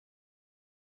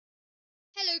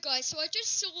Hello guys, so I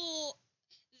just saw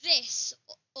this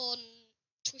on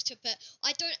Twitter, but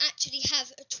I don't actually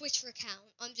have a Twitter account.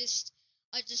 I just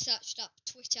searched up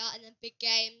Twitter and then big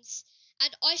games,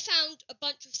 and I found a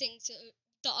bunch of things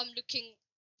that I'm looking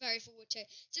very forward to.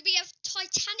 So we have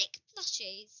Titanic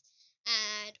plushies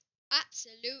and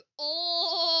absolute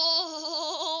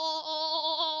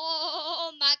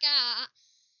my god.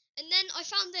 And then I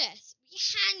found this. We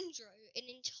hand drew an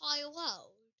entire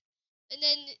world. And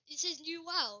then it says New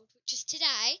World, which is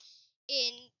today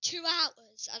in 2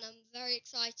 hours, and I'm very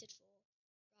excited for.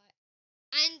 Right.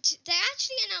 And they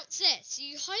actually announced this.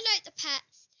 You highlight the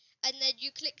pets, and then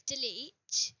you click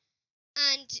delete,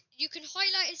 and you can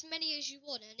highlight as many as you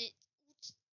want, and it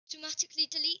automatically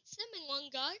deletes them in one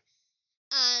go.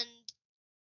 And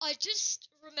I just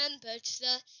remembered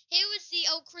that here was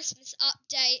the old Christmas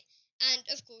update, and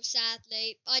of course,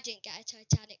 sadly, I didn't get a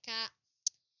Titanic cat.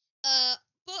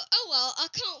 But oh well, I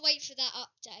can't wait for that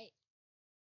update.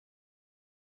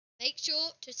 Make sure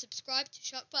to subscribe to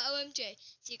Shockbot OMG.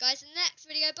 See you guys in the next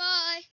video. Bye!